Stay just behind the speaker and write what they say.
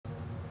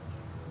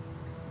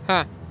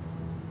Huh.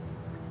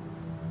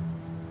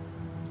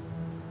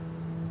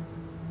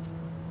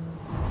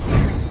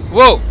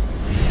 Whoa!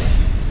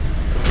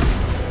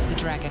 The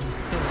dragon's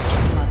spirit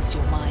floods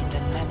your mind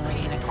and memory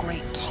in a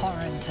great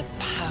torrent of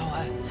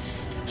power.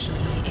 He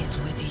is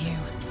with you.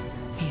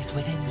 He is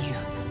within you.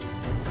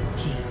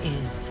 He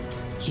is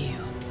you.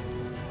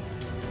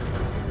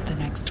 The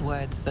next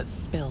words that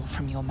spill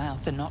from your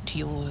mouth are not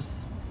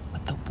yours,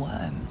 but the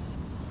worm's.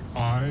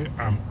 I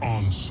am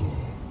Ansur,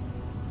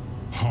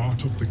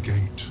 heart of the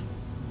gate,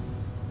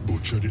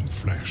 butchered in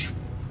flesh,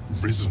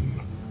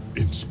 risen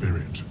in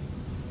spirit.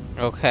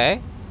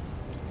 Okay.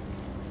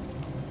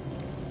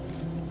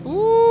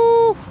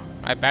 Ooh,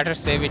 I better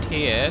save it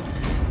here.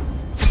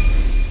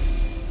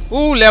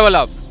 Ooh, level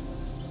up.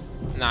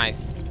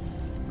 Nice.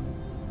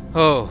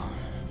 Oh,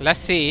 let's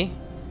see.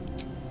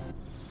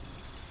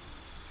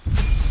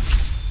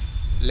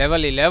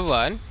 Level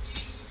 11.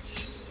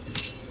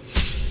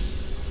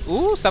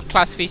 Ooh,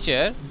 subclass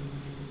feature.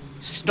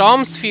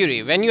 Storm's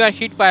Fury. When you are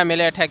hit by a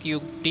melee attack,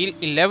 you deal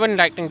 11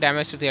 lightning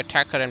damage to the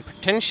attacker and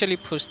potentially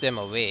push them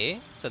away.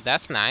 So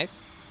that's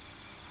nice.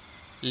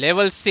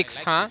 Level 6,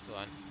 huh?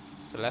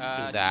 So let's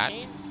do that.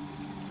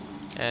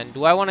 And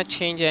do I want to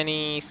change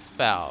any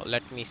spell?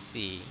 Let me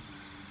see.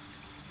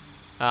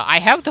 I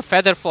have the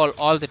feather fall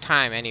all the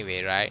time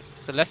anyway, right?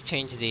 So let's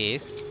change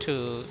this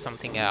to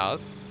something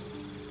else.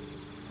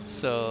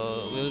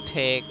 So we'll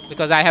take,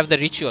 because I have the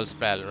ritual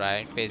spell,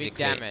 right? Basically. Big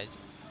damage.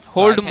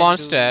 Hold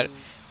monster.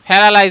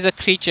 Paralyze a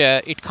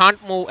creature. It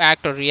can't move,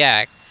 act, or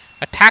react.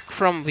 Attack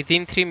from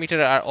within 3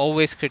 meters are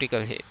always critical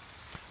hit.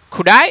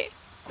 Could I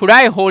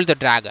hold the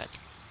dragon?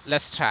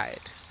 Let's try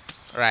it.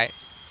 Right.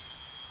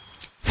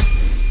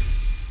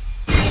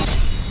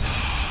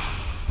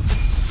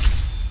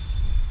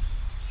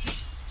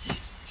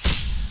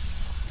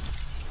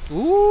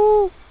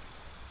 Ooh.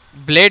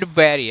 Blade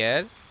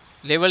barrier.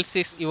 Level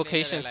 6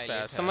 evocation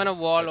spell. Summon a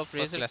wall of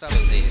resistance.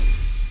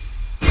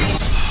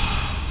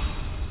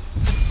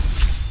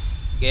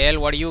 Gale,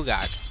 what do you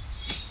got?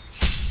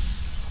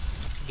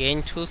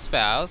 Gain 2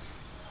 spells.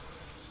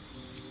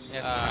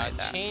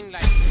 Chain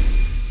light.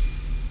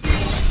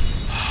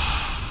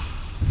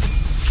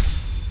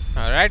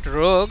 Alright,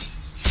 rogue.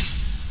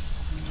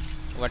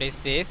 What is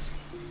this?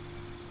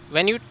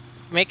 When you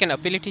make an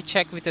ability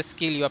check with a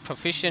skill you are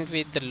proficient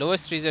with, the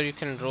lowest result you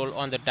can roll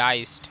on the die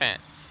is 10.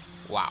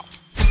 Wow.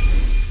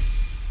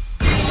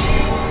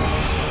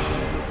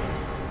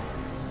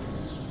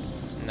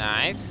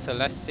 Nice. So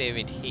let's save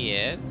it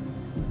here.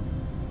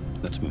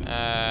 Let's move.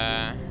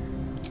 And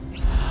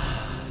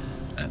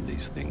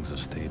these things have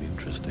stayed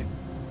interesting.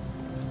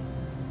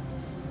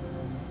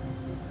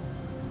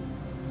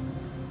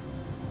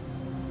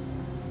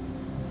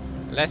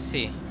 Let's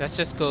see. Let's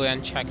just go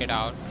and check it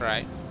out,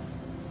 right?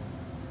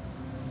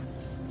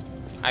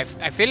 I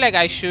feel like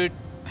I should.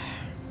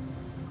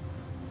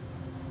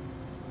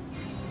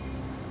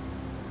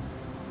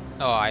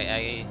 Oh,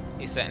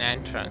 it's an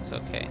entrance.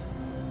 Okay.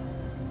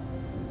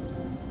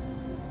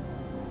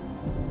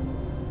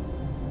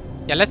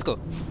 Yeah, let's go.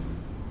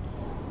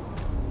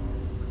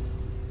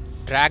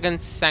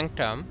 Dragon's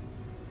Sanctum.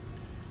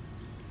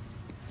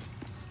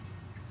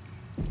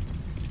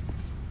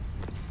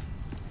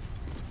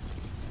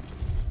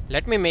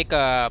 Let me make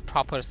a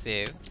proper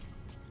save.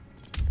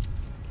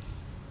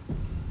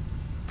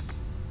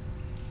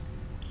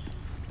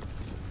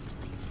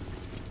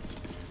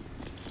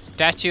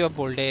 Statue of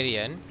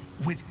Baldurian.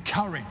 With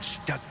courage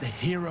does the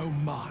hero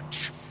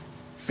march,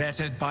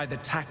 fettered by the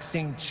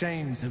taxing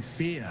chains of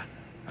fear.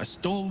 A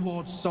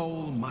stalwart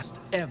soul must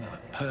ever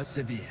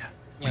persevere.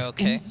 With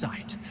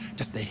insight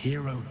does the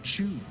hero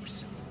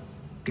choose,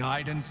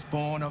 guidance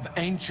born of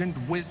ancient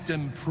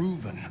wisdom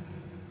proven.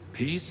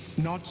 Peace,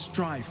 not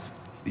strife,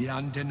 the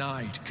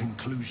undenied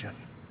conclusion.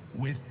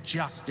 With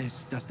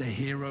justice does the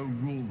hero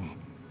rule.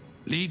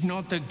 Lead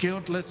not the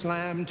guiltless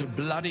lamb to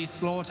bloody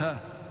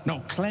slaughter, nor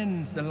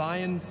cleanse the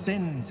lion's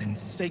sins in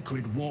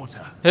sacred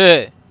water.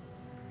 Hey.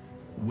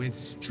 With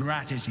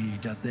strategy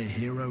does the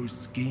hero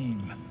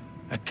scheme.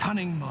 A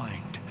cunning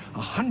mind,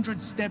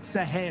 100 steps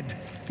ahead,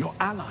 your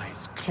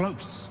allies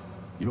close,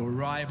 your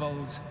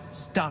rivals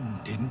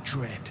stunned in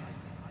dread.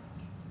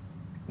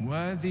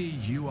 Worthy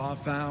you are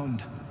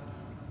found.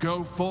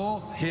 Go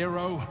forth,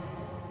 hero,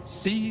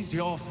 seize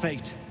your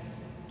fate,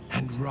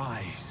 and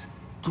rise,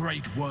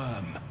 great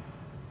worm,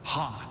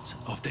 heart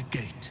of the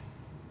gate.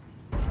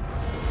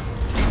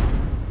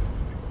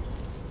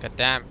 God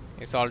damn,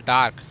 it's all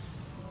dark.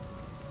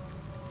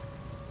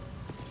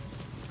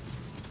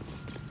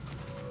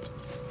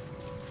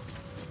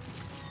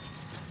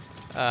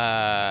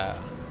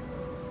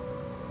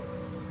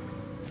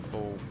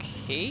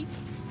 Okay.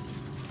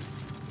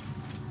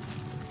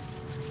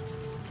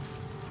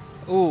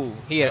 Ooh,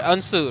 here,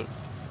 Ansur.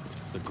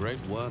 The great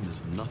worm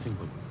is nothing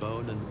but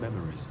bone and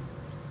memories.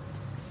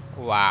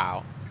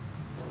 Wow.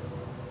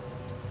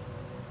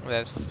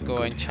 Let's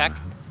go and check.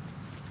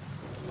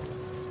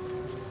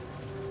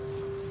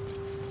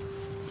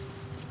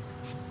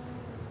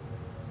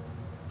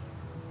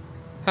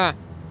 Huh.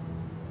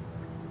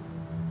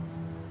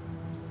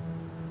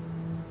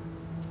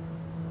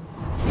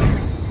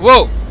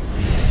 Whoa!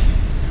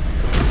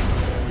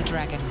 The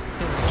dragon's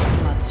spirit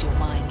floods your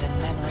mind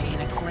and memory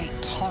in a great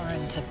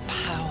torrent of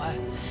power.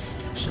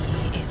 He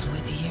is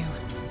with you.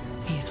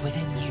 He is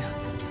within you.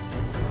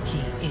 He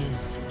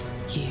is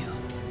you.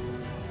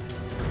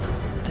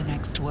 The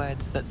next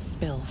words that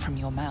spill from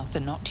your mouth are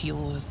not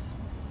yours,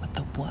 but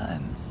the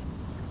worm's.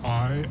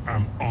 I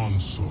am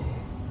Ansur,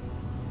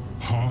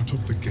 heart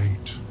of the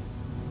gate,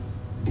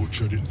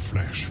 butchered in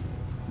flesh,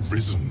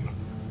 risen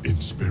in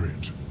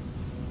spirit.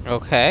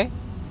 Okay.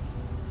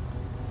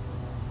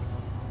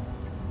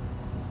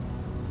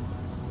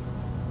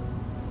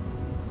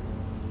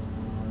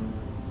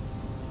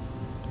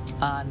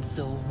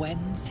 Ansur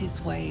wends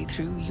his way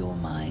through your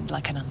mind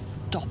like an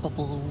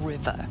unstoppable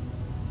river.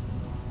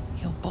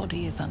 Your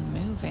body is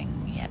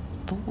unmoving, yet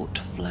thought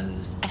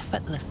flows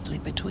effortlessly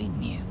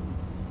between you.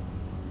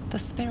 The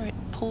spirit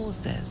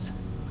pauses,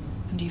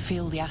 and you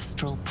feel the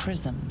astral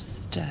prism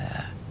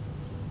stir.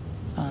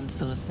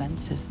 Ansur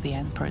senses the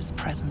Emperor's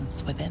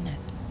presence within it.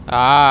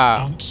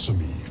 Ah. Answer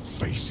me,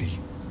 Facey.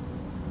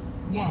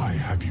 Why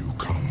have you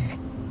come?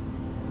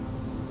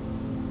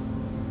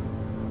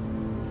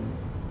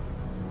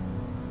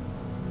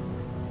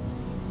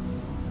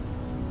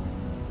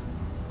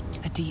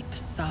 A deep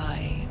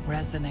sigh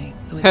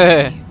resonates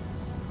within you.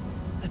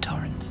 The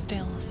torrent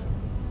stills,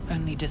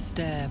 only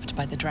disturbed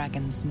by the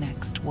dragon's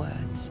next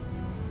words.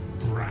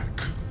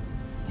 Brack,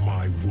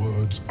 my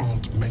words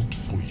aren't meant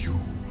for you.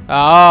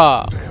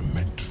 Ah. They're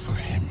meant for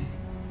him.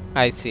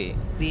 I see.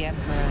 The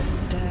Emperor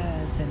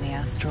stirs in the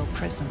astral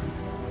prism,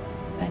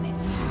 then in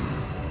you.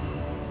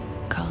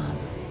 Calm,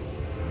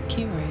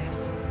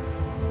 curious,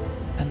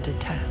 and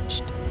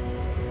detached.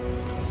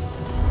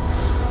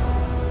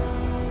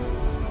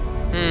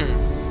 Baldur,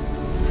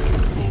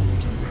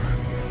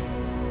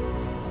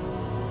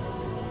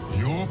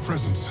 your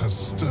presence has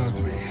stirred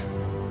me,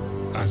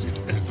 as it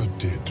ever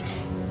did.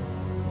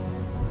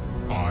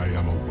 I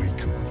am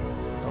awakened.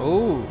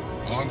 Oh.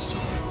 Answer.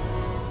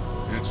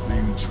 It's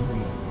been too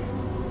long.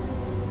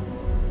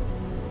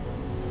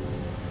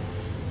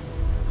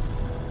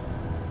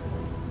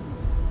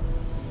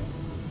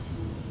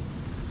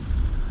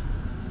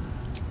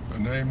 A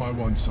name I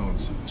once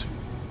answered to.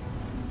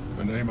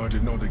 A name I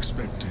did not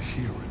expect to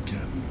hear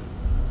again.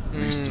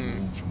 Least of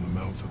all from the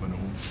mouth of an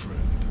old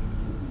friend.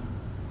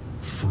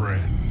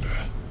 Friend.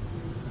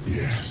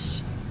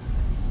 Yes.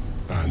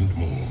 And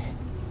more.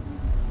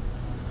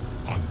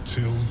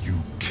 Until you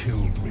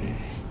killed me.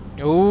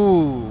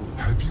 Ooh.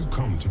 Have you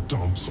come to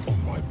dance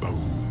on my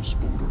bones,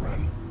 Baldur?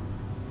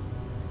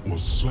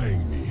 Was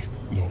slaying me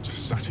not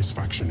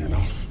satisfaction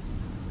enough?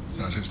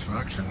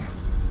 Satisfaction?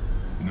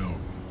 No.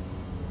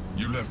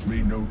 You left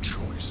me no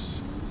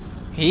choice.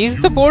 He's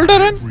You the had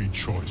Baldur? every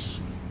choice.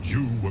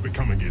 You were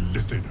becoming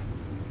illithid.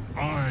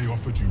 I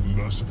offered you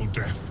merciful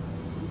death.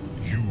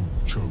 You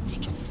chose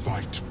to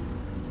fight.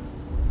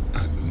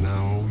 And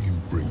now you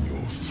bring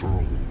your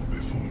thrall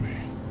before me.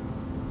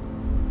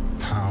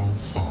 How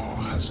far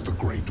has the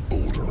great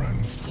Baldur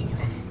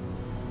fallen?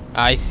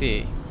 I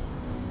see.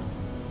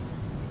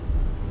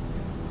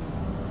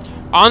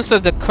 Answer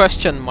the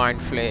question, Mind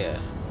Flayer.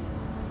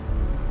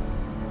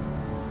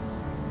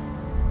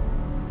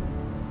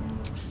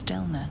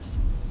 Stillness.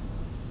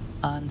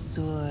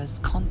 Ansur's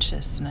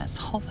consciousness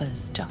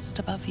hovers just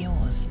above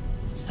yours,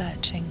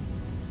 searching,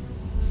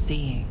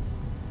 seeing.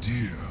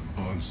 Dear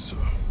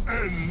Ansur.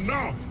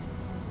 Enough!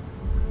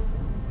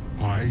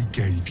 I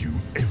gave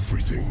you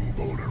everything,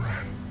 Baldur,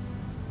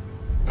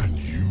 and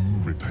you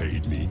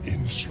repaid me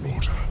in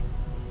slaughter.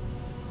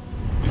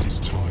 It is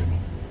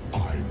time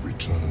I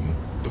return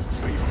the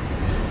favor.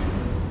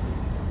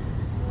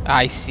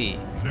 I see.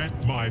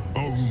 Let my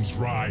bones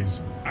rise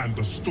and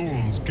the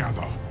storms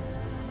gather.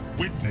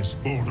 Witness,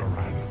 Baldur.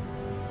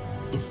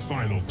 The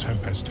final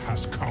tempest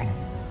has come.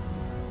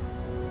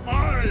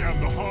 I am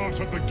the heart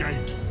of the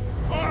gate.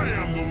 I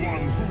am the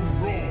one who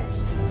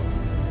roars.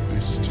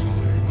 This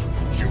time,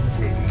 you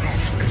will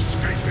not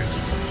escape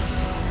it.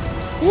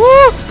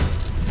 Woo!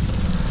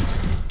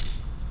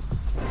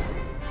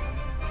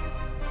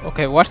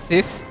 Okay, what's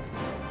this?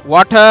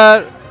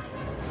 Water.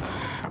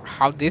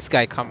 How this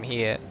guy come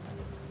here?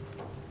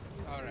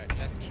 Alright,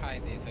 let's try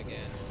this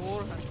again.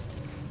 400.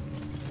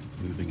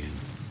 Moving in.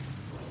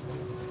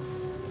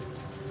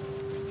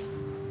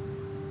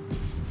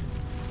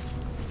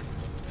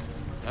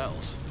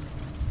 Else,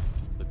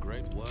 the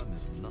great worm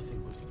is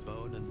nothing but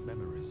bone and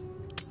memories.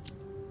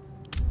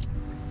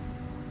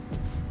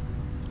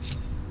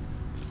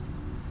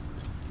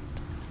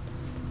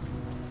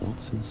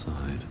 What's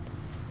inside?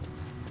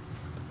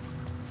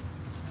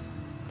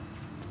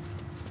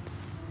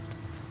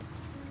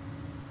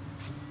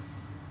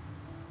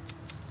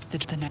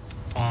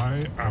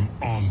 I am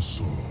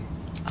Ansur.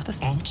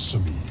 Answer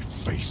me,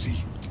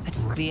 Facey.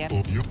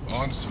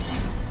 Ansur.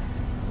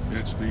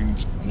 It's been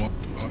what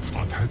I've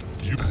had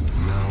you, and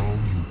now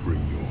you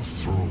bring your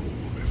thrall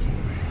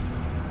before me.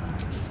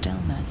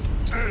 Stillness.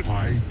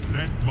 I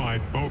let my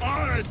bow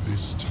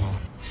this time.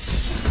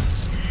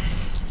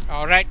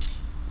 Alright.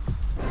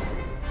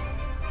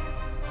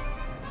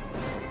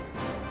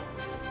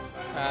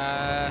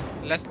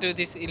 let's do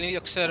this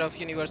elixir of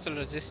universal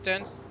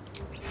resistance.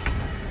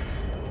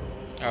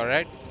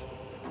 Alright.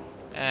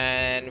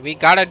 And we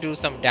gotta do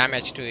some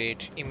damage to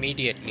it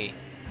immediately.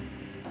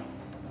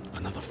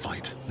 Another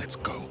fight. Let's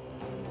go.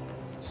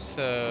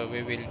 So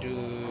we will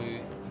do...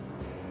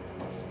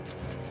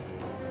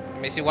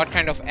 Let me see what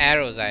kind of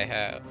arrows I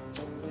have.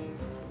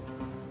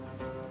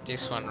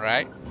 This one,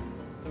 right?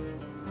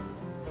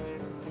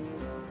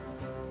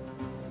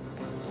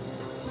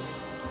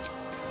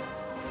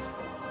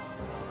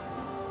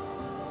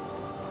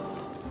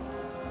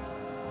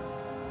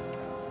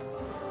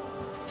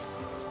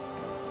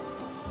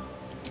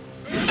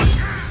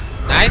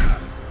 Nice.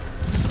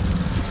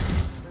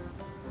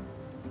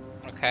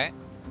 Okay.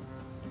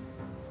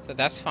 So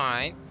that's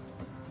fine.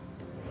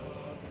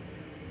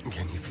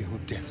 Can you feel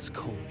death's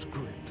cold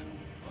grip?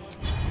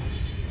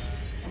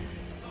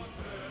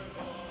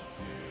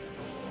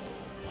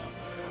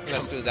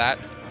 Let's do that.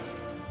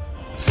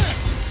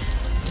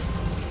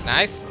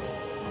 Nice.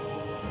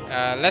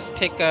 Let's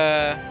take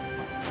a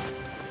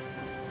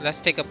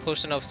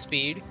potion of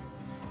speed.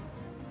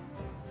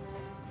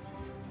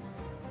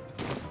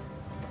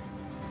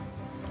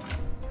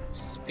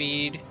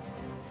 Speed.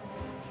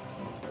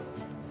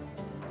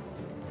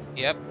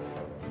 Yep.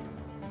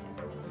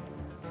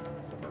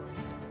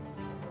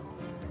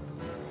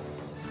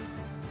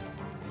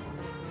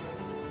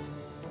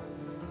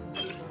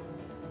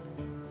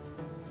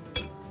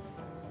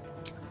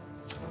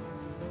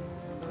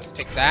 Let's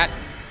take that.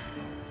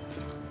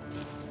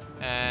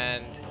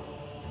 And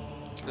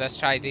let's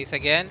try this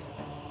again.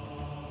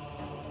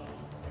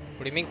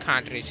 What do you mean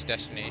can't reach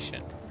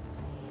destination?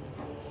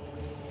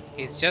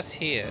 He's just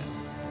here.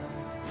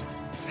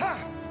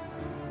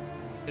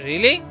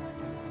 Really?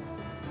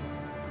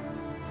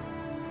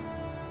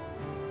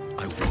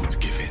 I won't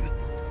give in.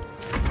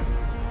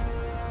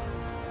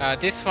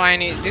 This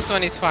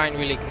one is fine.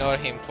 We'll ignore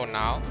him for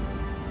now.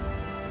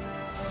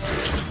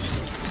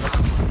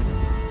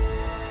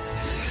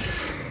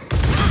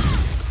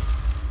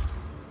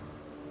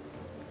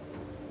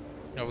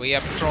 Now we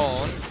have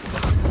thrown.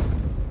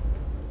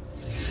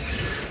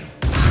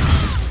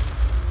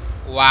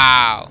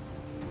 Wow.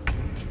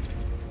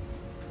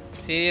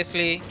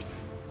 Seriously?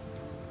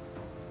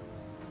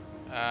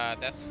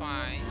 That's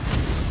fine.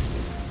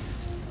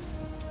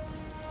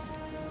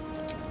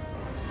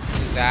 Let's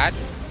do that.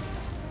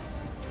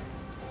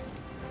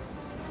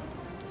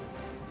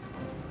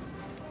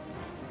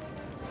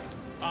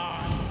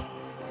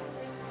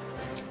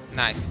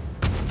 Nice.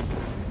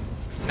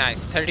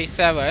 Nice.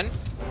 37.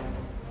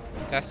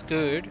 That's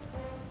good.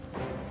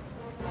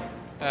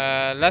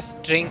 Let's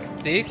drink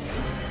this.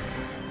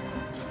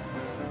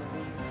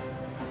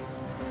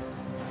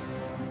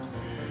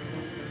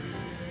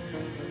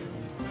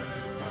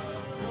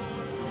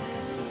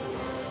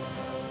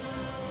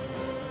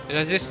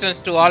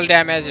 Resistance to all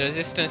damage,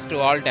 resistance to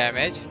all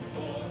damage.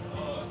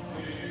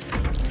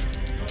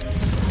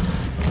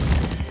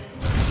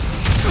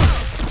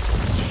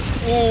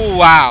 Ooh,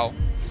 wow.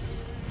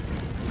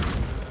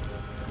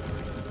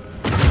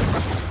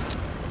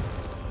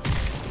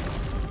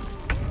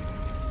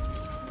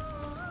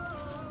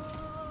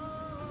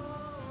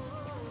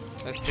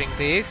 Let's drink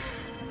this.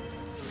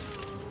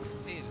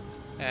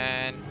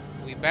 And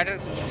we better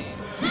do this.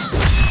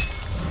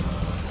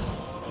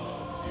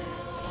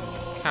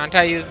 Can't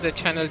I use the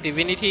channel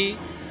divinity?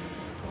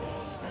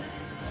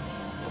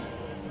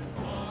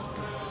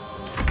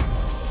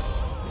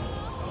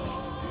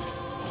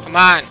 Come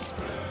on.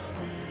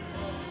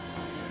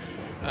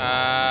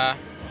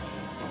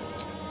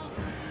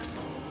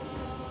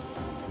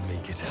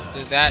 Make it let's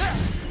do that.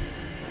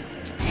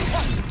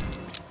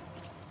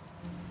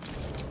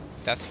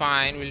 That's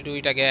fine. We'll do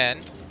it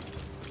again.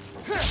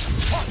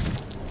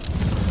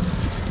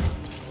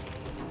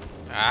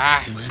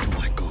 Ah. Where do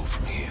I go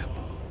from here?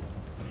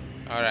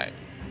 Alright.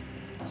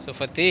 So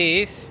for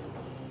this,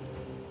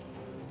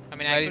 I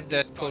mean, where is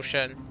that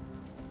potion?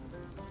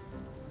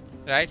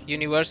 Right?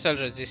 Universal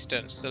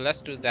resistance. So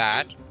let's do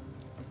that.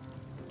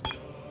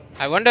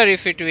 I wonder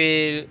if it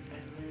will...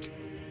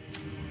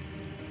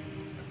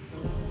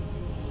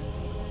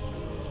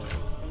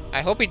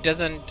 I hope it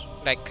doesn't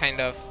like kind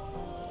of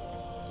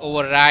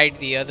override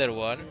the other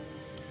one.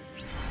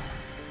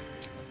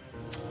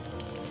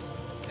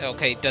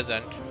 Okay, it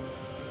doesn't.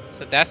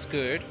 So that's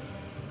good.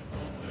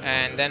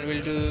 And then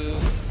we'll do...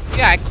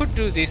 Yeah, I could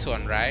do this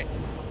one, right?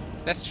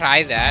 Let's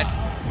try that.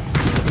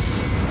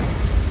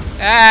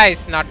 Ah,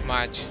 it's not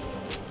much.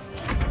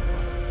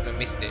 I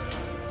missed it.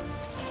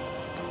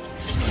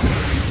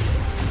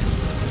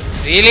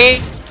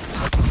 Really?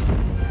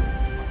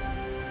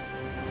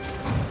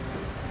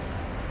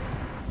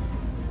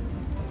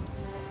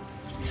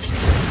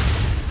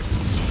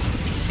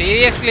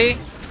 Seriously?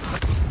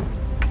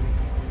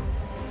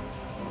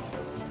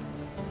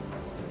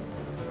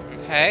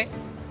 Okay.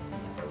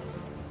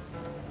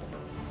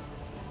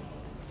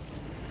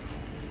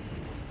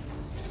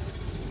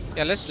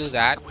 Yeah, let's do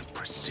that. With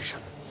precision.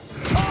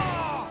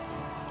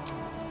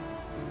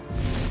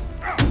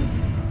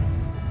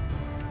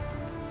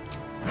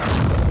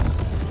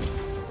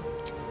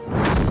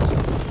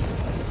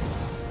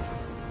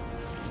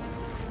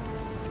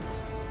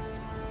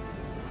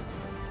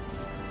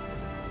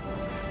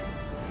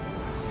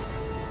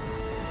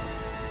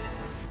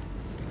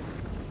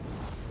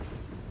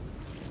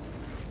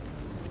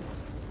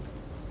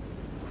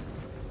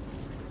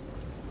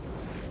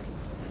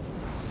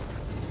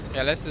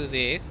 Yeah, let's do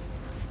this.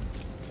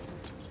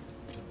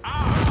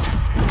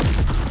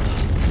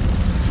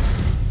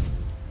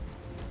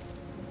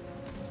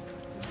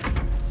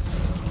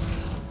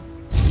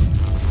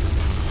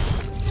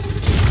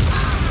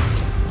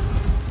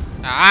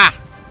 Ah!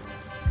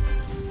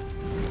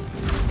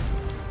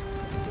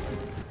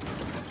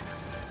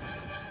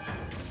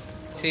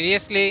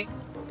 Seriously?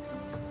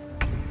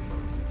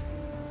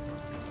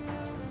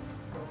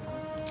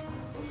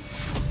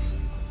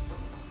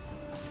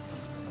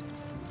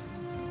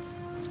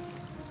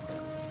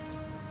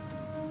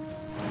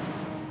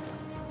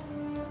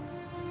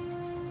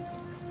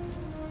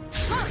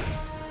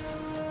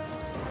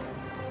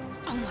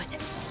 Onward.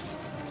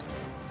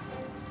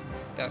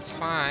 That's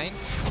fine.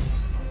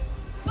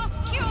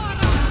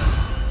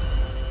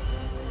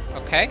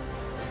 Okay.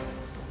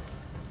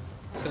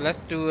 So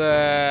let's do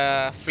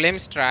a flame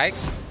strike.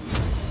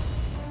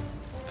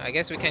 I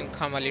guess we can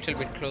come a little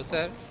bit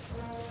closer.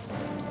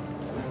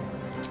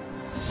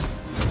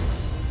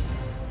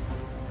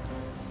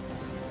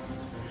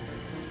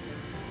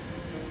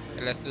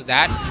 Let's do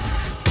that.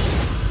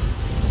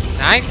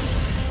 Nice.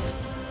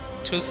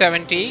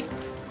 270.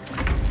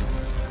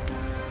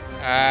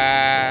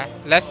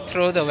 Let's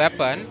throw the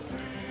weapon.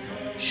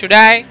 Should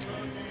I?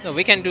 No,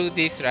 we can do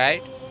this,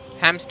 right?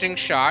 Hamstring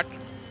shot.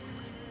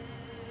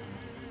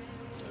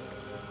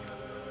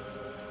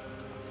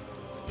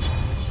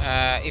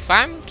 If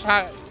I'm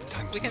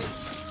we can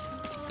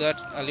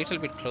get a little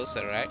bit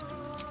closer, right?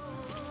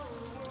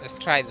 Let's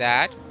try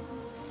that.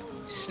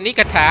 Sneak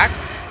attack.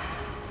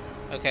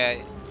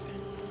 Okay.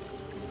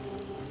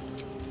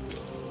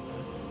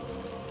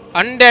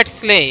 Undead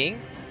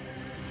slaying.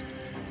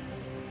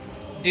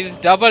 Deals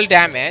double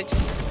damage.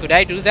 Could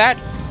I do that?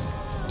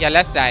 Yeah,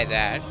 let's die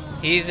that.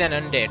 He's an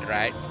undead,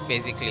 right?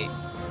 Basically.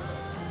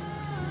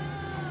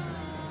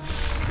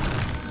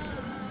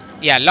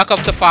 Yeah, luck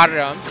of the far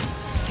realm.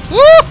 Woo!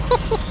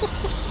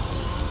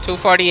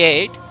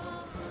 248.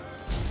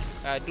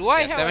 Do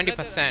I have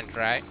 70%,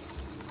 right?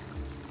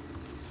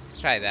 Let's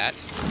try that.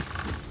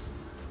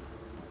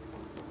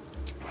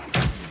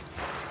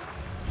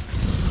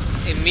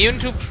 Immune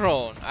to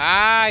prone.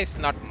 Ah, it's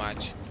not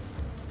much.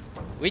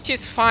 Which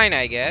is fine,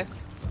 I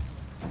guess.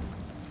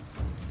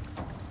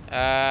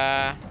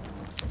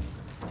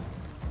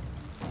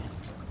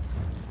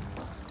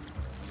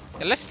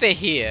 Let's stay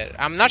here.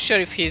 I'm not sure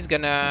if he's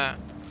gonna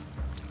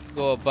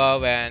go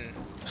above and...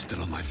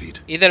 Still on my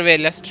feet. Either way,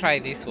 let's try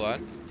this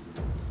one.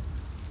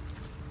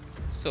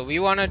 So we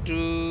wanna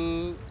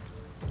do...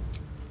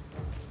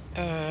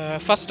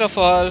 first of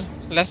all,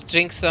 let's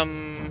drink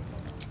some...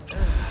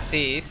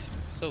 this,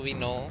 so we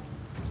know.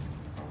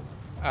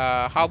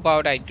 How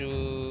about I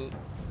do...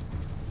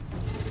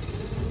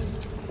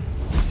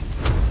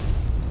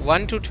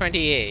 1 to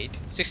 28,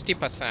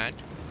 60%.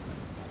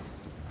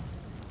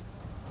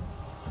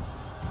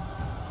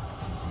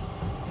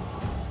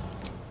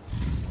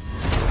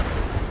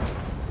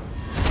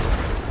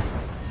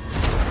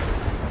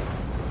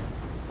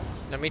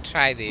 Let me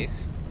try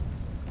this.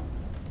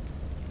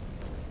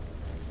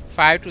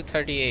 5 to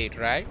 38,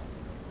 right?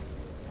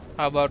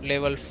 How about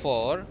level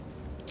 4?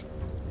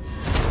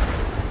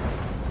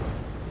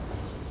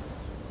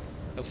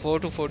 4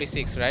 to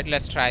 46, right?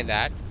 Let's try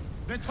that.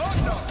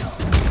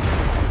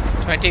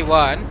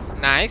 21,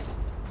 nice.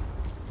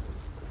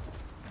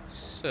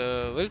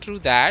 So we'll do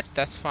that.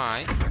 That's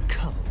fine.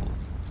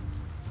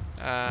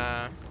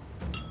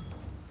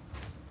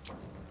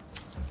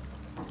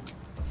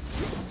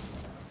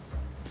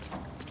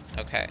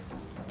 Okay.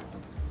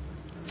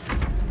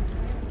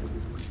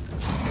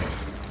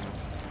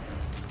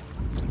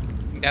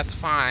 That's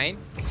fine.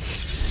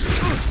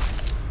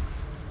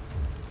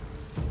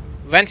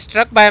 When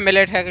struck by a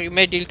melee attacker, you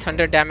may deal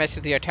thunder damage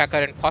to the attacker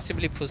and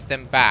possibly push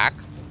them back.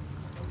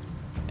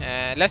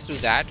 Let's do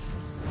that.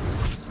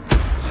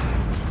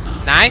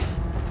 Nice.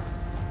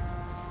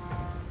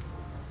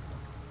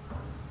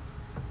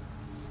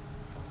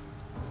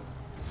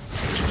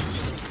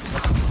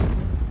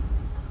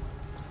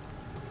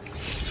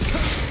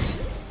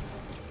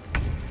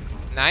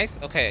 Nice.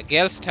 Okay,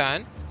 Gale's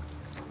turn.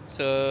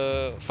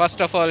 So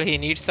first of all, he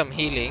needs some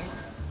healing.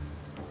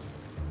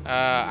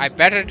 I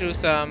better do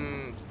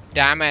some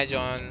damage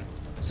on...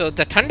 So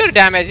the thunder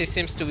damage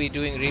seems to be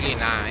doing really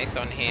nice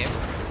on him.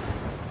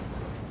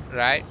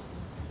 Right?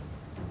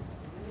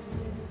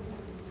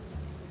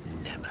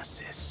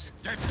 Nemesis.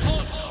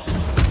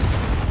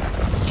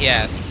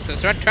 Yes. So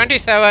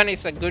 27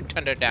 is a good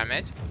thunder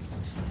damage.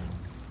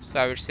 So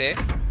I would say.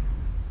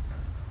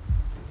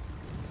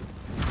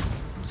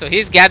 So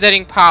he's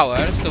gathering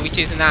power, so which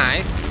is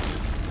nice.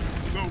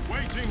 The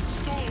waiting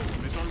storm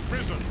is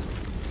arisen.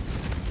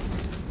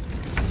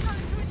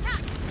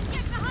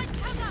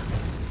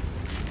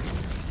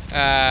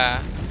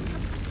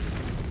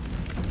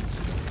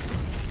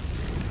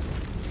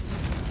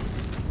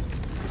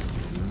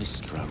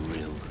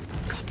 Mistraril.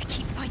 Got to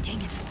keep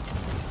fighting.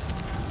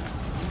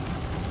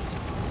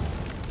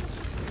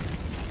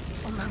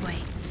 On my way.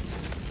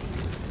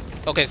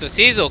 Okay, so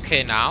she's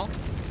okay now.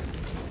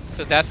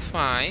 So that's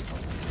fine.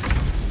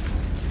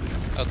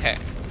 Okay.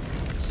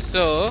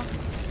 So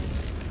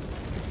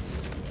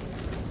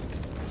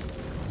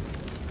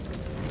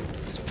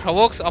this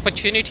provokes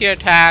opportunity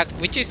attack,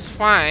 which is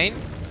fine,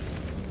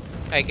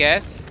 I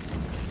guess.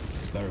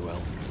 Very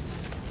well.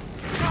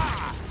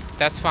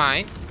 That's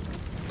fine.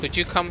 Could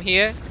you come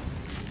here?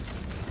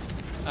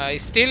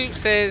 It still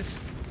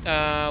says,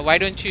 why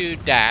don't you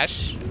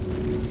dash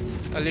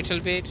a little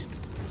bit?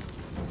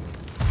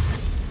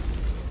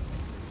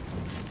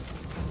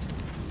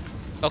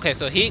 Okay,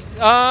 so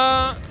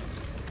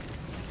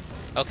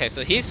okay,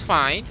 so he's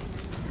fine.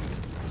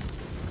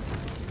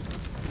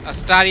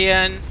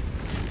 Astarion,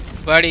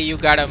 buddy, you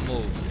gotta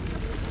move.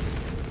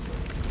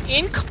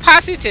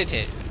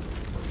 Incapacitated.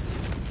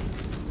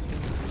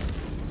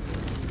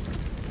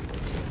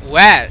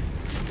 Where?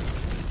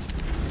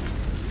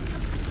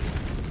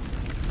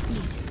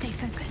 Need to stay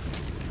focused.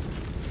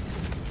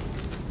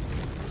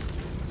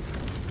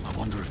 I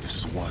wonder if this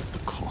is worth the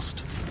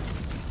cost.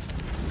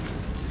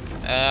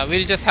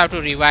 We'll just have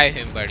to revive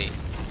him, buddy.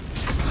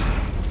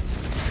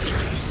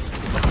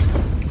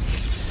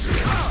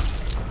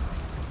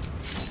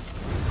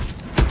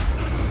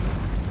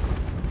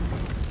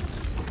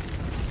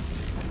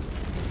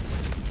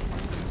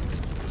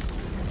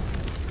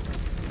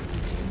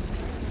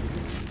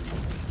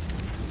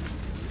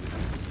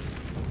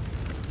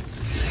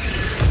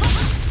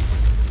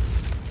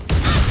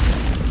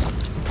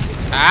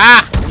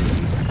 Ah!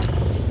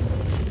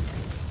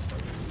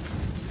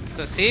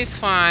 So she's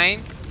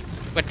fine,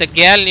 but the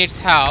girl needs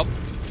help.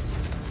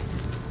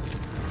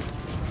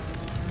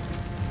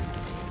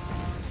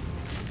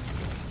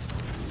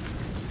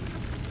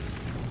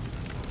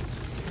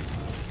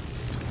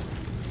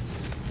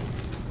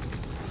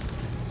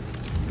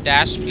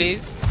 Dash,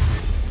 please.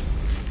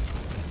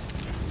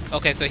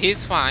 Okay, so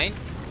he's fine.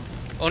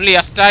 Only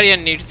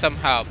Astarion needs some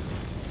help.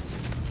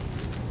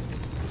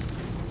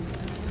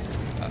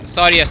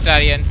 Sorry,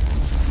 Astarion.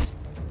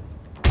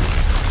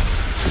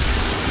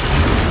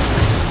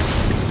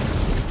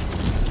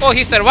 Oh,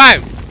 he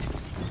survived.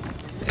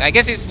 I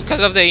guess it's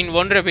because of the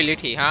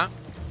invulnerability, huh?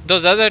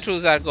 Those other two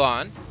are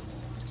gone.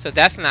 So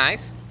that's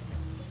nice.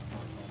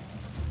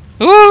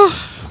 Ooh.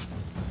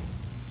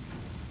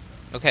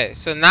 Okay,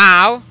 so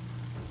now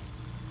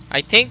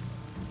I think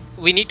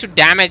we need to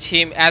damage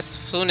him as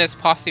soon as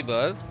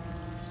possible.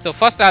 So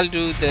first I'll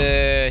do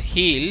the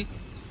heal.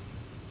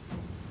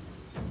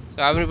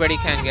 So everybody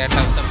can get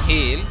some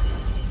heal.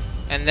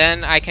 And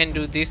then I can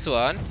do this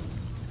one.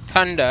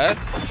 Thunder.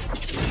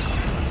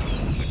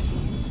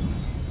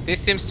 This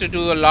seems to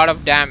do a lot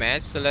of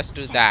damage, so let's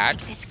do that.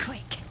 This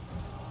quick.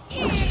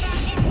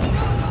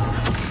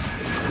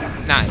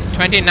 Nice,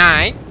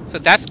 29. So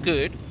that's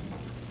good.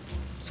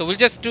 So we'll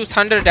just do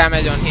thunder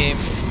damage on him.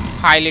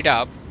 Pile it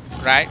up,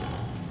 right?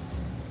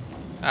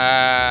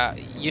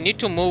 You need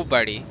to move,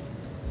 buddy.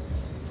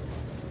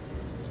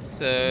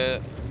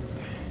 So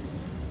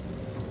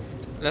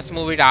let's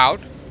move it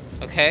out.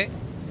 Okay.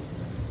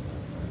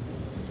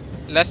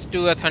 Let's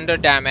do a thunder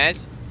damage.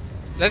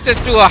 Let's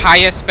just do a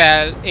higher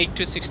spell, 8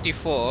 to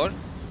 64.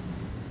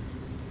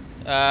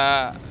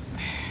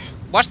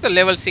 What's the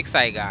level 6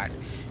 I got?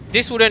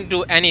 This wouldn't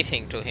do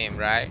anything to him,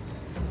 right?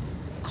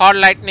 Cord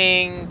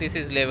lightning, this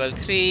is level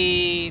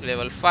 3,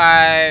 level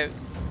 5.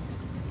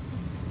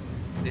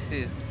 This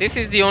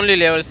is the only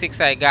level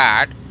 6 I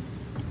got,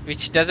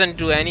 which doesn't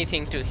do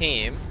anything to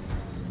him.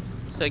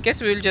 So I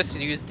guess we'll just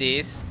use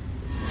this.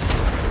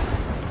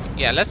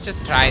 Yeah, let's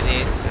just try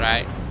this,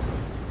 right?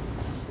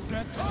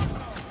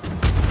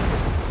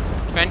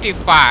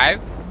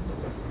 25.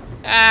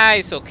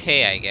 It's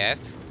okay, I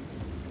guess.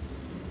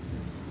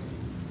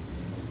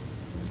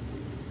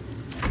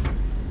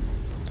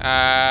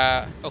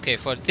 Okay,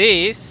 for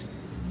this,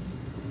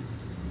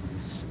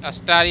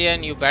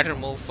 Astarion, you better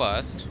move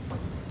first.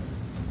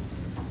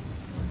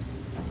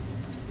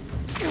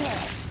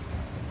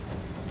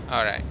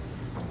 Alright.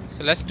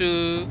 So let's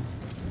do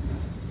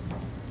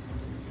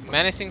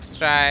menacing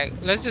strike.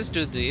 Let's just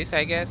do this,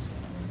 I guess.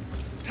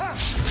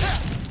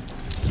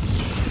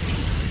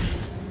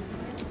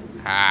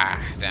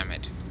 Ah, damn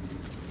it.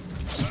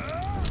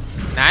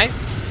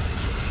 Nice.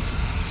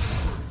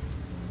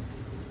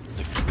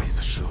 Victory is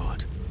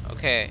assured.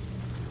 Okay.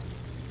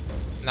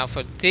 Now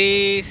for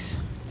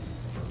this.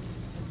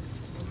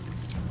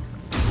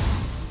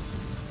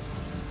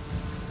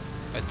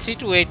 But 3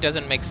 to 8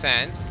 doesn't make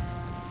sense.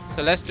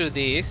 So let's do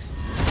this.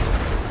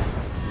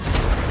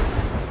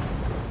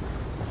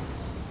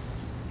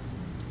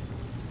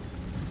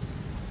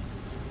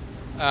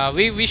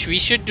 We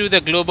should do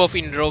the globe of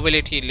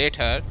invulnerability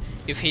later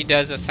if he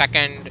does a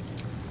second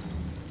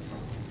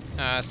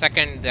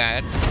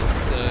that.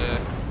 So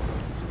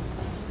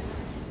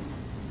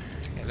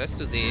okay, let's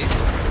do this.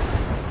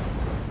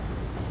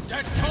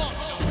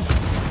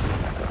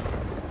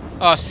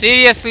 Oh,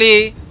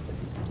 seriously?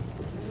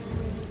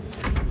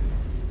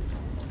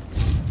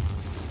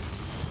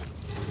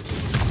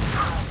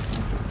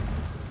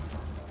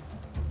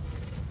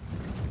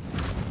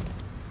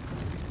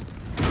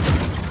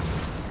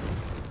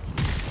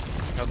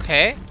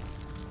 Okay.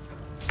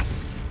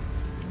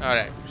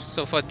 Alright,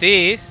 so for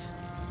this,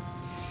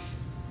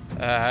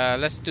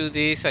 Let's do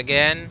this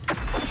again.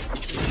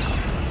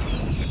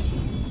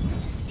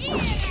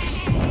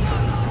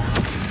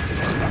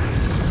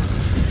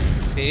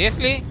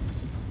 Seriously?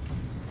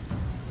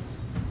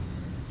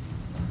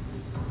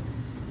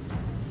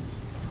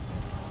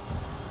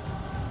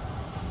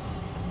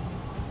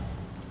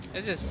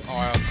 Let's just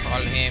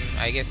call him.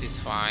 I guess he's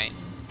fine.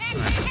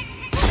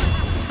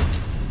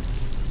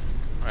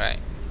 Right.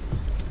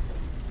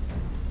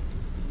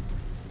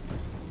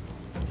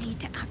 Need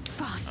to act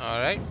fast.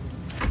 Alright.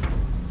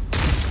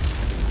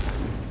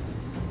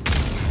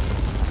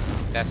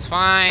 That's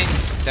fine.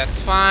 That's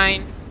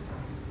fine.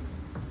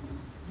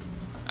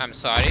 I'm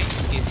sorry.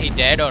 Is he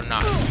dead or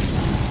not?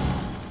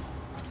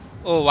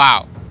 Oh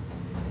wow.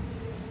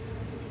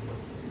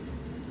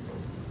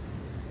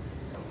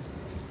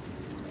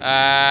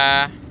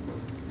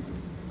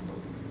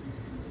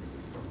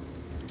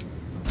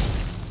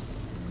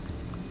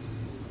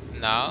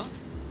 No.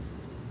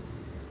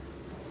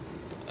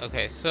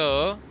 Okay,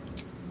 so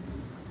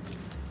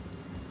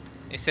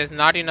it says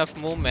not enough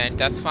movement.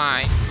 That's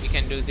fine. We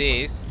can do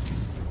this.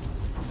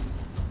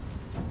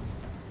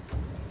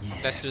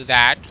 Yes. Let's do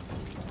that.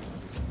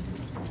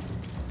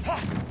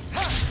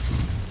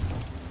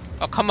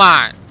 Oh, come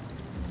on.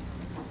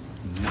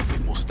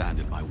 Nothing will stand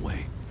in my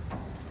way.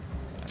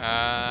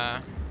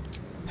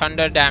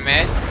 Thunder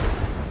damage.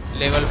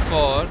 Level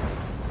 4.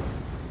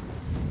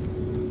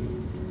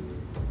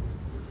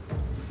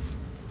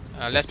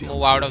 Let's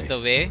move out of the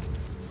way.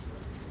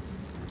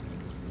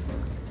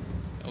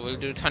 We'll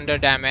do thunder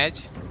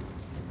damage.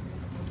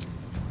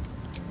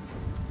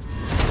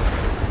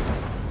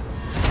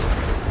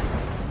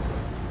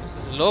 This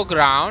is low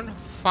ground.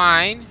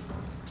 Fine.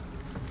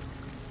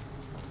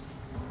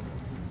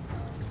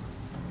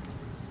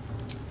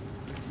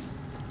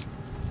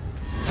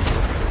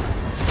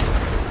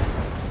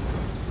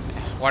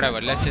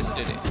 Whatever, let's just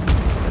do it.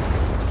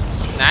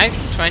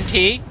 Nice,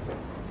 20.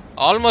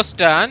 Almost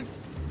done.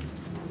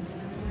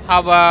 How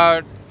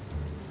about...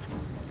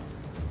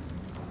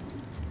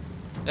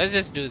 let's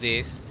just do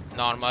this.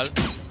 Normal. A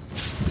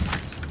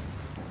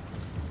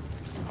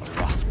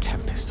rough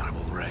tempest I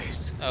will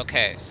raise.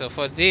 Okay, so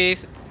for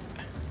this...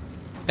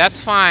 that's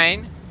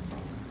fine.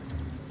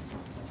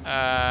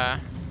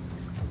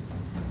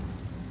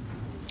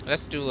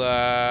 Let's do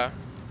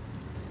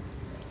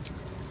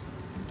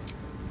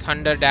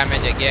thunder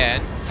damage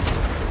again.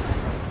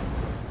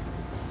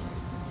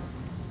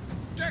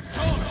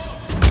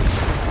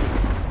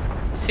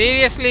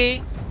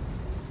 Seriously?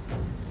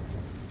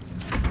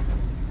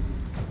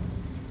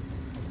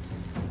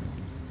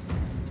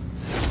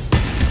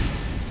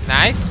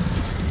 Nice.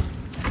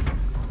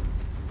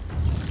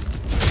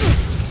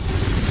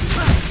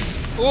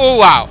 Oh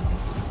wow.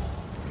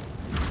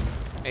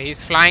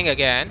 He's flying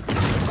again.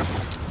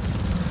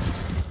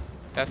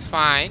 That's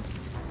fine.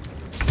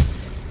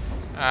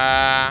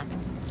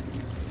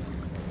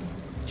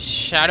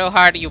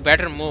 Shadowheart, you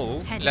better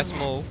move. Let's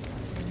move.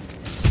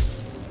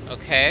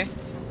 Okay.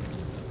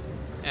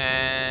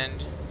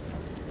 And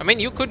I mean,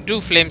 you could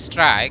do flame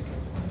strike.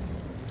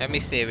 Let me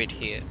save it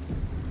here.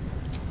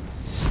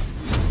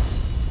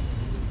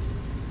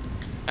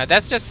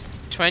 That's just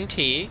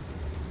 20.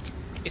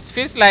 It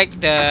feels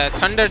like the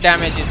thunder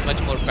damage is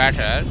much more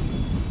better.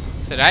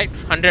 So right,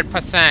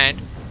 100%.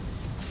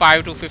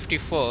 5 to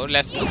 54.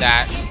 Let's do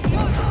that.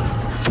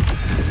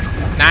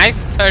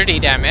 Nice, 30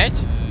 damage.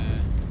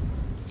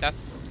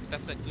 That's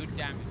a good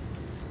damage.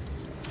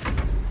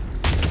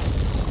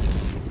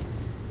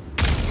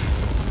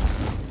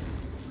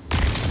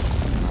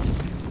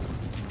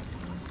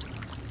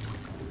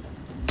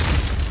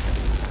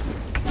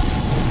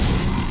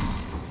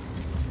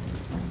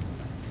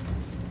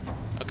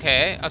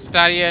 Okay,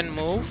 Astarian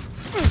move.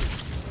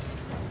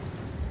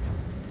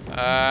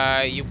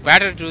 You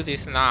better do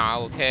this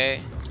now, okay?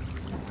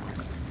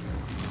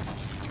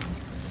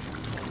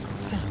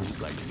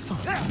 Sounds like fun.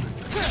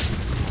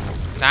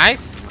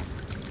 Nice.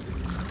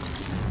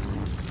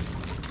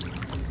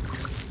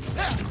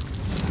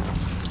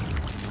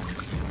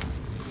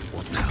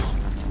 What now?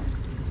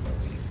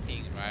 These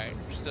things, right?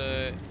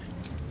 So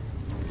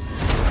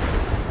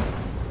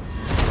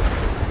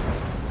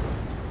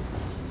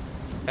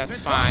that's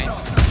fine.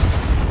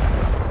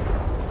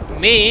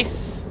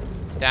 Miss.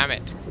 Damn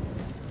it.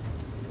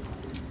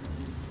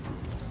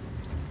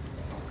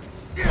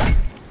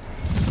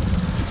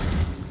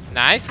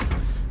 Nice.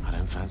 I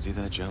don't fancy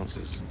their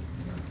chances.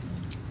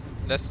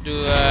 Let's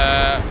do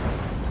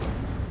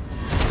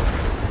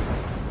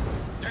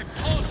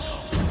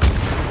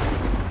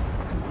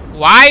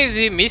why is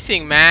he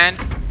missing, man?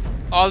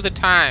 All the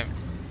time.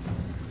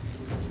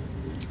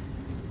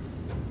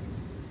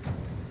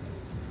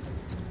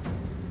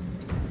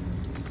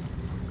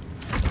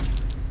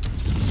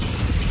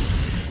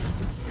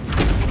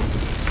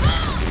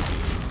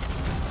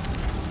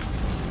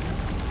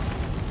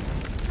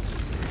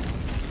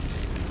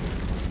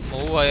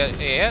 Move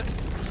here.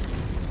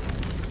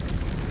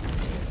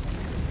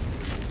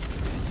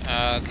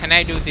 Can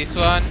I do this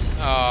one?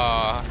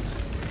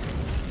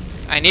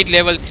 I need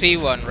level 3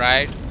 one,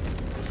 right?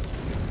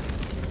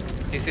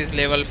 This is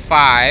level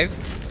 5.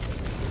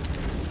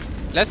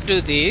 Let's do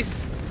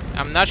this.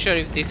 I'm not sure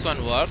if this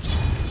one works.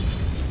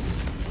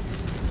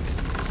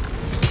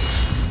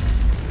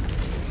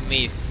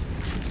 Miss.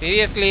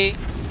 Seriously?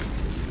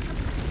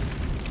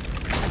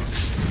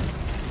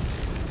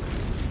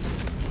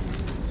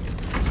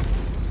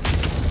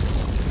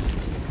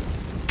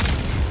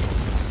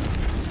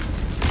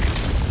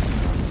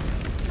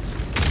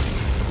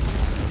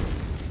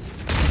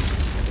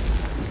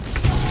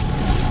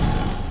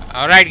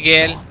 Alright,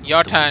 Gale,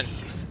 your turn.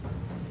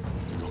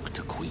 Look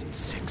to Queen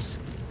 6.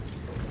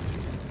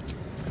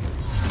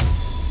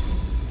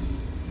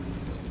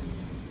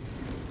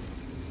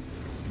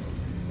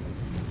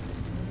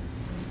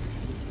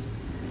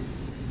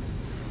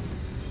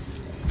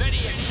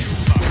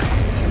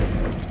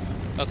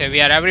 Okay,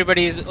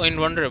 everybody is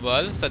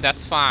invulnerable, so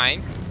that's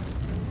fine.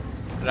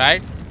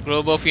 Right?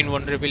 Globe of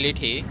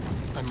invulnerability.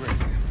 I'm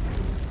ready.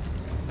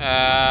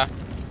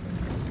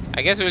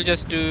 I guess we'll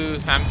just do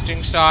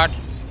hamstring shot.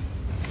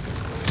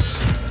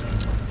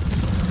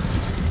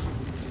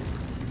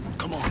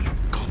 Come on,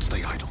 can't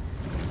stay idle.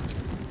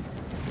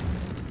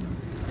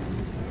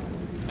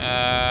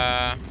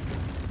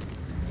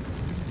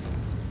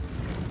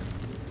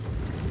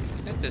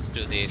 Let's just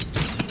do this.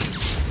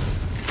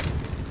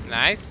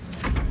 Nice.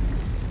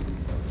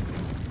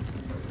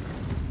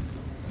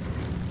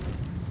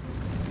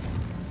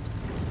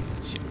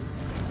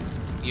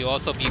 You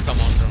also become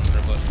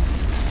vulnerable.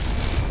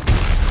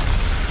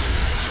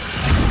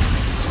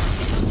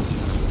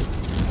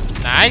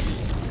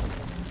 Nice.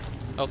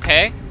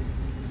 Okay.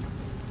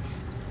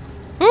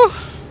 Whew.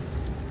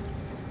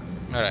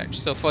 Alright,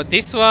 so for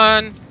this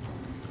one,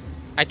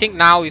 I think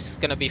now it's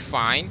gonna be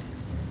fine.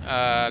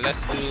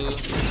 Let's do...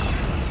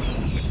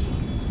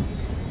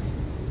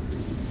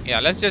 Yeah,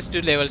 let's just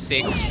do level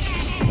 6.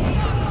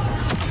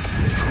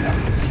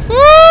 Woo!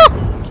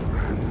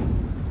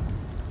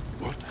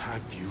 What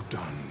have you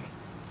done?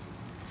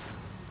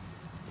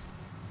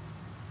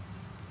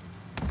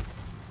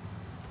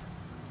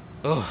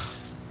 Oh,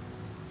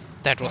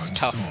 that was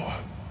tough. Ansur.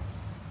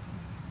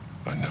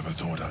 I never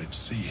thought I'd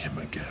see him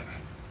again.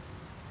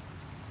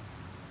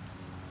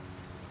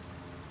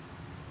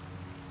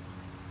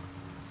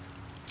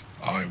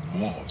 I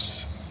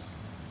was.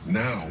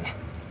 Now,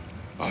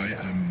 I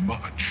am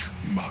much,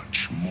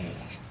 much more.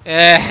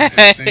 But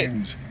it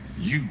seems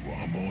you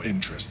are more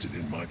interested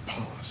in my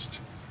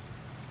past.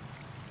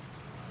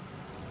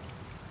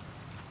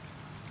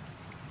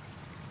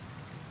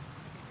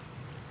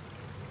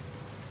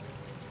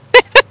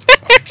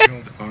 I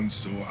killed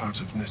Ansur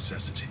out of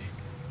necessity.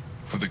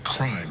 For the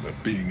crime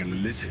of being a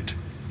Lithid,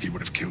 he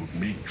would have killed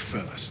me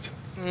first.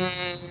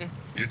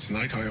 It's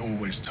like I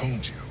always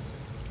told you.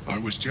 I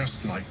was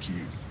just like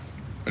you.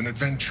 An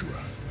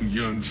adventurer who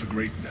yearned for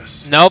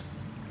greatness. Nope.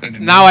 And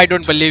in Now my I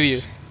don't believe you.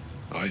 times,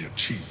 I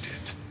achieved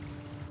it.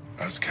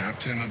 As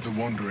captain of the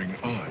Wandering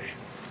Eye,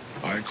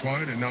 I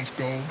acquired enough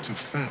gold to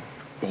found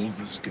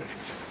Baldur's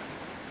Gate.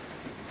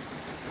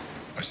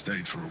 I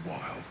stayed for a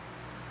while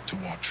to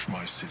watch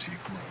my city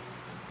grow.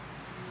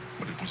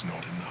 But it was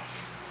not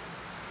enough.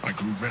 I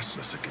grew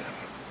restless again.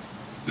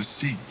 The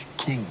sea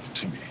called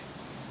to me,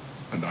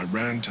 and I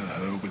ran to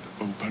her with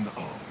open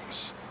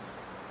arms.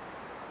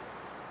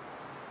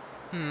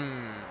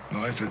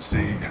 Life at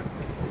sea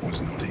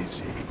was not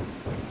easy.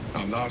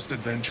 Our last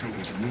adventure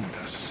was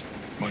ruinous.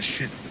 My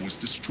ship was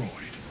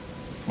destroyed.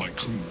 My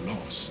crew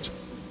lost.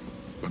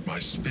 But my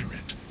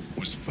spirit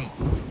was far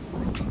from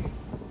broken.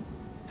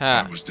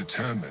 I was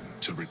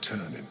determined to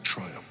return in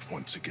triumph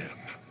once again.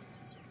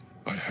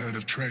 I heard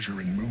of treasure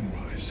in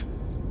Moonrise.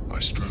 I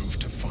strove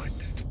to find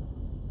it.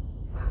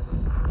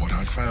 What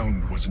I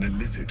found was an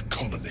Illithid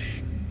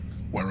colony,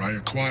 where I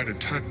acquired a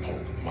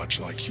tadpole much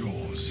like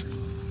yours,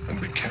 and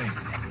became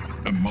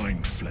a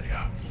mind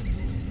flayer,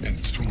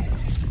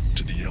 enthralled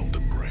to the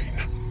Elder Brain.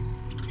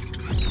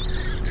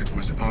 It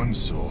was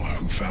Ansur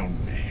who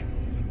found me.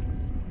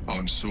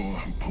 Ansur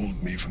who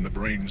pulled me from the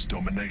Brain's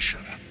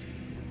domination.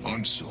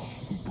 Ansur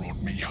who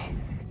brought me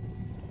home.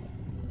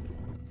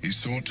 He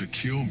sought to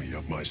cure me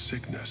of my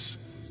sickness,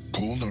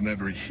 called on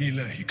every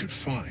healer he could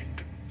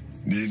find,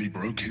 nearly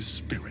broke his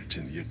spirit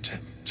in the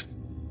attempt.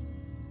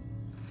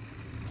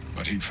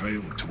 But he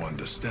failed to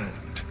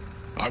understand.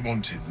 I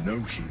wanted no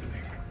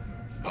healing.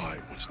 I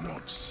was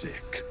not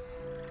sick.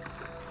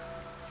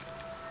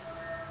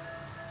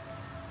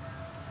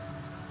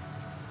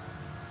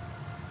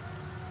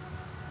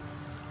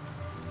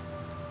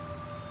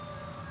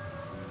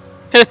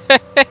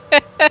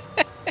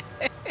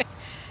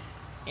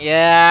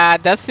 Yeah,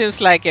 that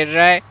seems like it,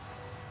 right?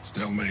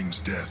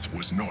 Stelmane's death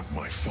was not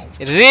my fault.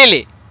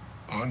 Really?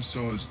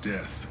 Ansur's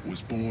death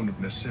was born of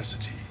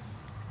necessity.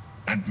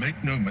 And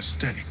make no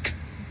mistake,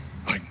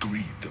 I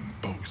grieved them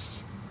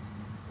both.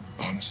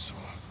 Ansur,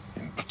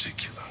 in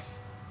particular.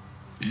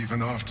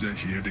 Even after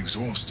he had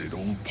exhausted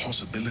all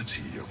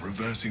possibility of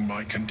reversing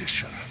my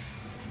condition,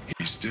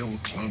 he still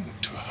clung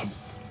to hope.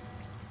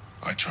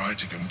 I tried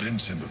to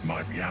convince him of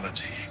my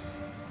reality.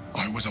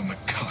 I was on the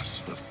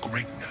cusp of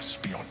greatness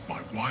beyond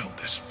my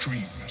wildest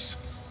dreams.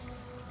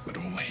 but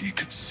all he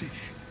could see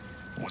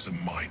was a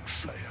mind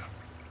flayer.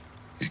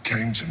 He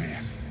came to me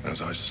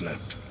as I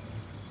slept,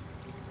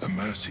 a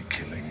mercy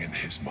killing in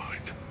his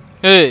mind.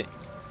 Hey.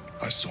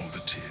 I saw the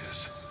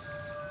tears.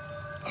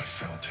 I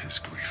felt his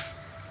grief.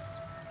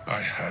 I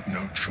had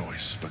no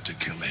choice but to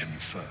kill him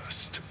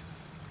first.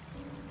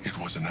 It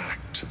was an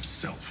act of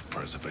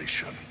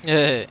self-preservation.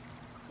 Hey.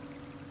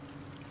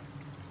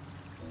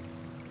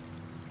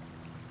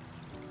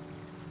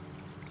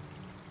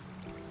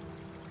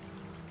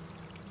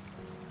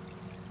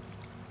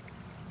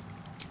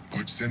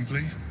 Put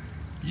simply,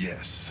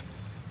 yes.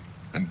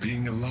 And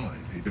being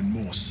alive even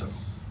more so.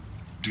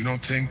 Do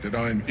not think that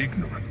I am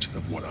ignorant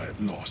of what I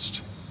have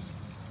lost.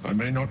 I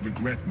may not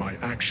regret my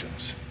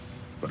actions,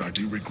 but I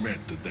do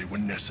regret that they were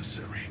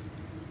necessary.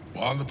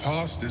 While the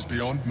past is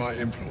beyond my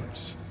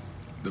influence,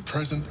 the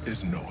present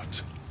is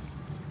not.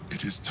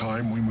 It is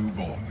time we move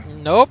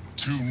on. Nope.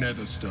 2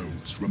 nether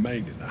stones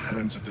remain in the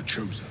hands of the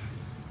Chosen.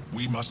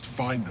 We must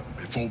find them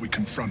before we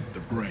confront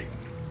the brain.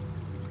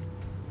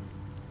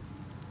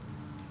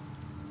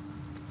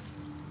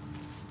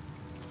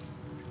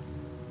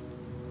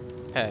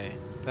 Hey,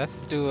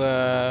 let's do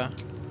a...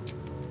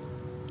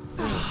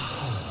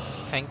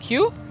 Thank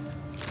you.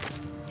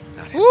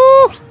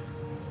 Woo!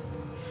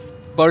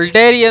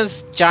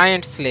 Baldurian's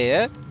Giant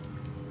Slayer.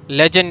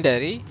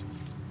 Legendary.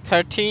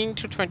 13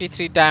 to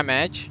 23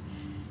 damage.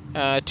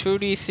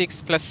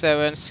 2d6 plus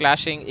 7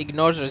 slashing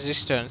ignores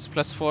resistance.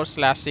 Plus 4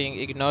 slashing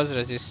ignores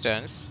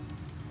resistance.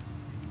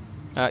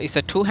 It's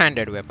a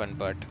two-handed weapon,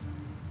 but...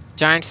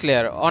 Giant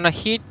Slayer. On a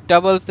hit,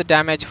 doubles the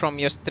damage from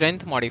your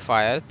strength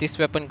modifier. This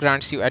weapon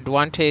grants you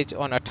advantage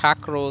on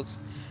attack rolls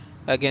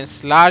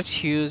against large,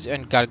 huge,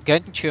 and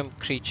gargantuan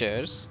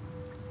creatures.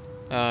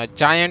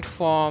 Giant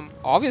form.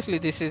 Obviously,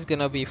 this is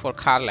gonna be for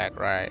Karlach,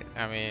 right?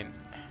 I mean,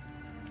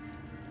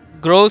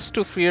 grows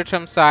to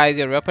fearsome size.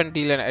 Your weapon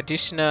deal an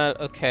additional.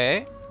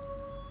 Okay.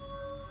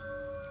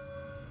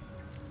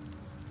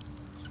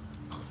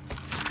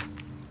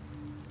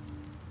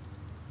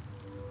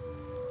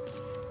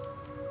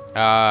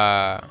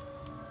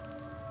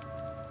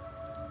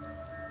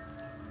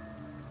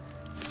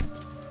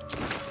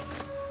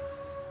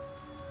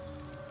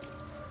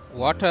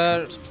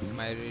 Water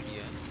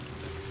Meridian.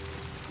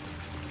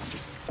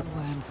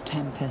 Worm's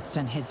tempest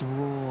and his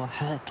roar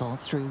hurtle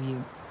through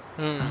you.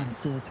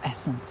 Ansur's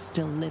essence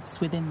still lives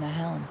within the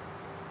helm,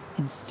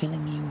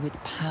 instilling you with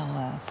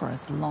power for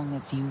as long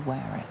as you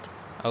wear it.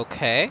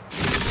 Okay.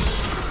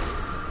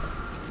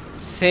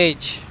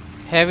 Sage.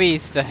 Heavy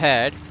is the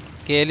head.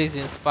 Gale is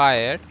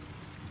inspired.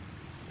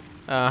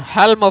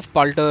 Helm of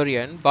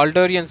Baldurian.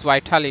 Baldurian's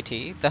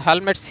vitality. The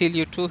helmets heal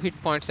you 2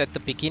 hit points at the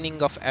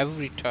beginning of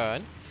every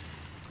turn.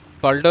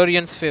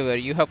 Baldurian's favor.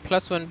 You have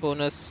 +1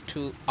 bonus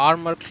to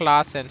armor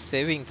class and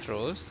saving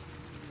throws.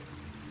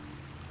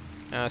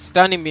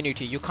 Stun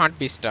immunity. You can't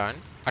be stunned.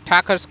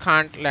 Attackers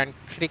can't land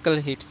critical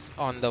hits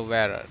on the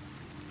wearer.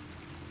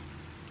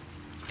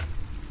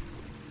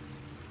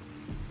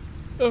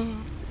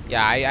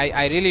 Yeah,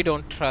 I really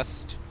don't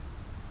trust.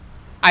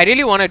 I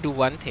really want to do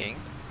one thing.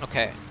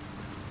 Okay.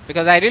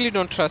 Because I really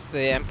don't trust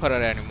the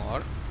Emperor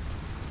anymore.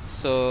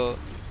 So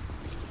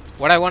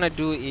what I want to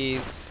do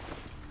is,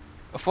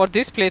 for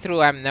this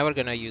playthrough, I'm never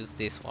gonna use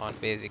this one,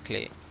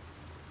 basically.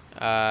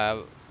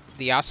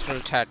 The Astral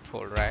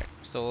Tadpole, right?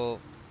 So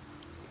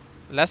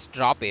let's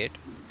drop it.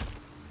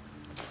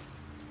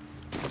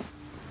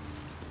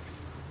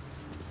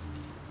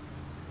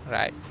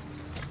 Right.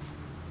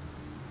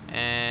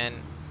 And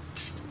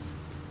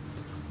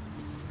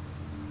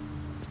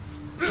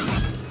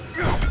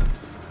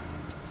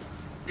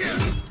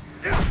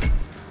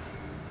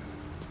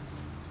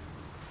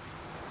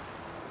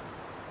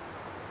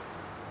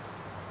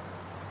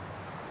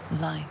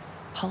Life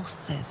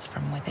pulses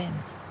from within.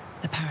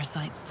 The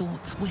parasite's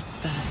thoughts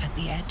whisper at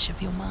the edge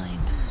of your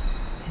mind.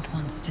 It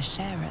wants to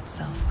share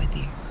itself with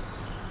you.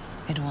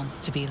 It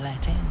wants to be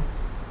let in.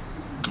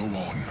 Go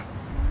on.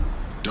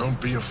 Don't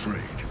be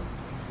afraid.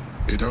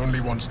 It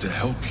only wants to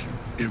help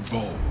you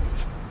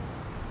evolve.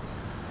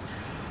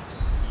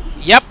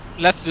 yep,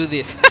 let's do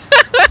this.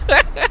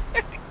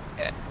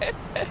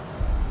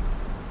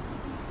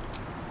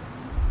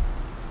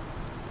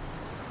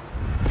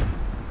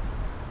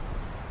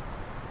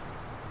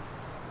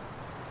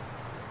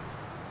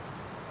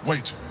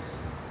 Wait.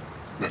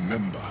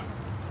 Remember,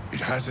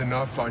 it has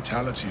enough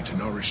vitality to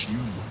nourish you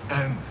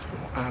and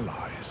your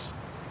allies.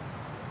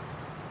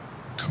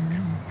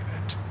 Commune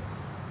with it.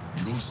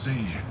 You'll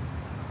see.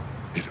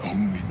 It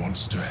only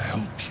wants to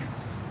help you.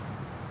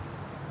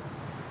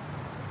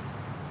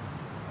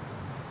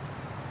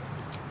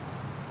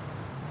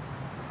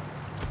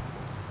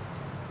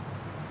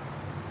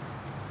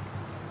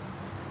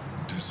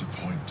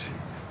 Disappointing.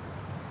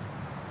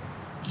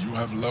 You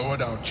have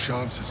lowered our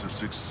chances of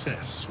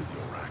success with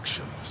your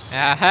actions.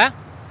 Uh-huh.